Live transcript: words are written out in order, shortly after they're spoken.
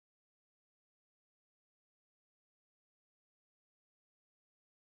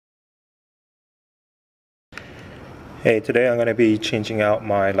Hey, today I'm going to be changing out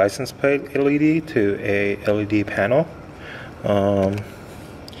my license plate LED to a LED panel. As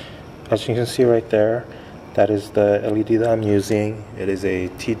you can see right there, that is the LED that I'm using. It is a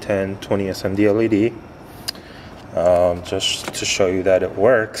T10 20 SMD LED. Just to show you that it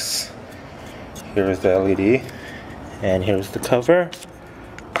works, here's the LED and here's the cover.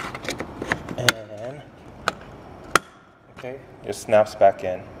 And okay, it snaps back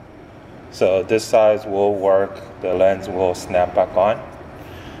in. So this size will work, the lens will snap back on.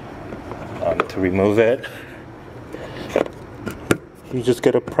 To remove it, you just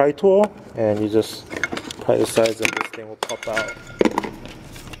get a pry tool and you just pry the sides and this thing will pop out.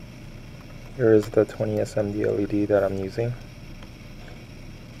 Here is the 20 SMD LED that I'm using.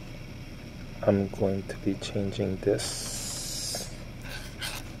 I'm going to be changing this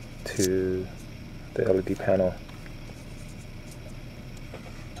to the LED panel.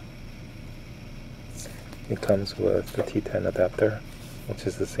 It comes with the T10 adapter, which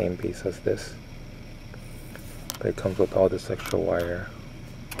is the same base as this, but it comes with all this extra wire.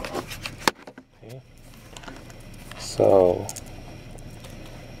 Okay. So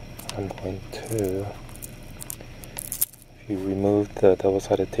I'm going to, if you remove the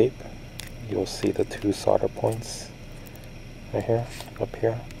double-sided tape, you'll see the two solder points right here, up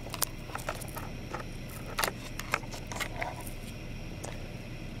here.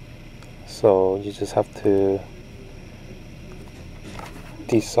 So you just have to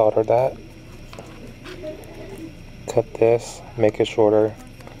desolder that, cut this, make it shorter,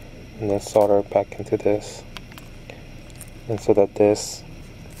 and then solder it back into this, and so that this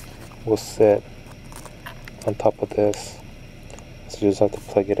will sit on top of this. So you just have to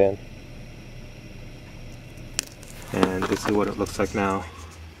plug it in. And this is what it looks like now.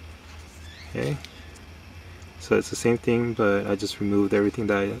 Okay. So it's the same thing, but I just removed everything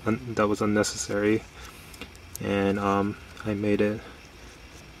that was unnecessary, and I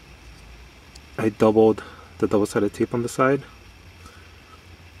doubled the double-sided tape on the side,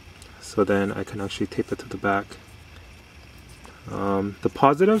 so then I can actually tape it to the back. The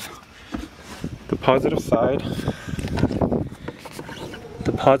positive side,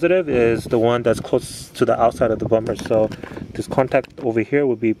 the positive is the one that's close to the outside of the bumper. So this contact over here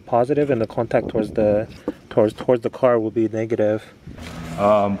would be positive, and the contact towards the car will be negative.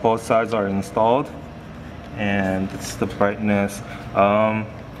 Both sides are installed, and it's the brightness.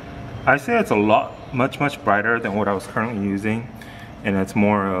 I say it's much brighter than what I was currently using, and it's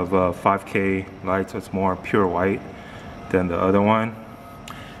more of a 5K light, so it's more pure white than the other one.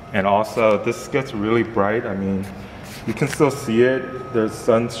 And also, this gets really bright. I mean, you can still see it. There's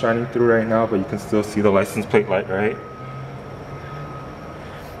sun shining through right now, but you can still see the license plate light, right?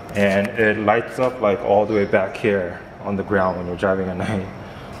 And it lights up like all the way back here on the ground when you're driving at night.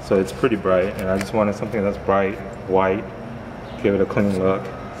 So it's pretty bright, and I just wanted something that's bright, white, give it a clean look.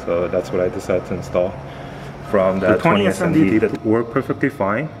 So that's what I decided to install. From the 20 SMD that work perfectly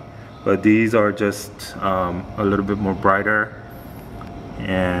fine, but these are just a little bit more brighter,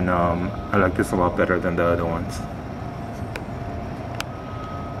 and I like this a lot better than the other ones.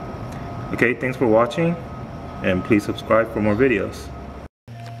 Okay, thanks for watching, and please subscribe for more videos.